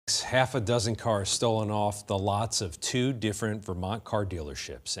half a dozen cars stolen off the lots of two different Vermont car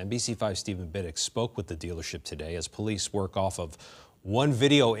dealerships. NBC5's Stephen Biddick spoke with the dealership today as police work off of one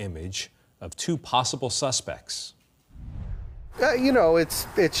video image of two possible suspects.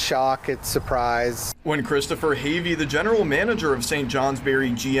 It's shock, it's surprise. When Christopher Havey, the general manager of St.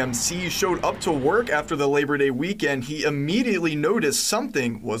 Johnsbury GMC, showed up to work after the Labor Day weekend, he immediately noticed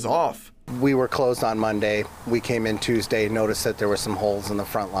something was off. We were closed on Monday. We came in Tuesday, noticed that there were some holes in the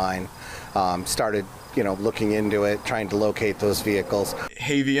front line, started looking into it, trying to locate those vehicles.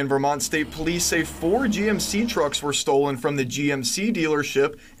 Havey and Vermont State Police say 4 GMC trucks were stolen from the GMC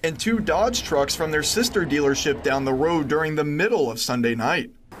dealership and 2 Dodge trucks from their sister dealership down the road during the middle of Sunday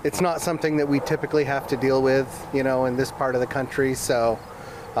night. It's not something that we typically have to deal with, in this part of the country, so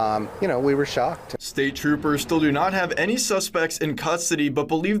we were shocked. State troopers still do not have any suspects in custody, but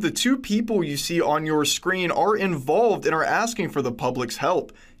believe the 2 people you see on your screen are involved and are asking for the public's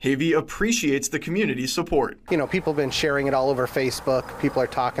help. Havey appreciates the community's support. People have been sharing it all over Facebook. People are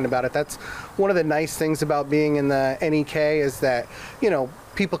talking about it. That's one of the nice things about being in the NEK is that,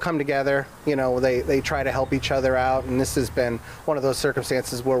 people come together, they try to help each other out, and this has been one of those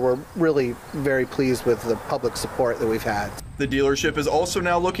circumstances where we're really very pleased with the public support that we've had. The dealership is also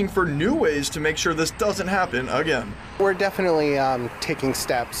now looking for new ways to make sure this doesn't happen again. We're definitely taking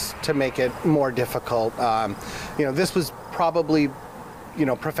steps to make it more difficult. This was probably,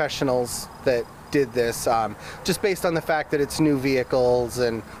 professionals that did this, just based on the fact that it's new vehicles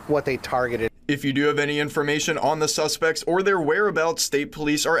and what they targeted. If you do have any information on the suspects or their whereabouts, state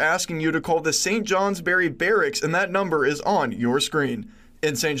police are asking you to call the St. Johnsbury Barracks, and that number is on your screen.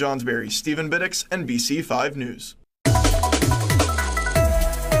 In St. Johnsbury, Stephen Biddick, NBC5 News.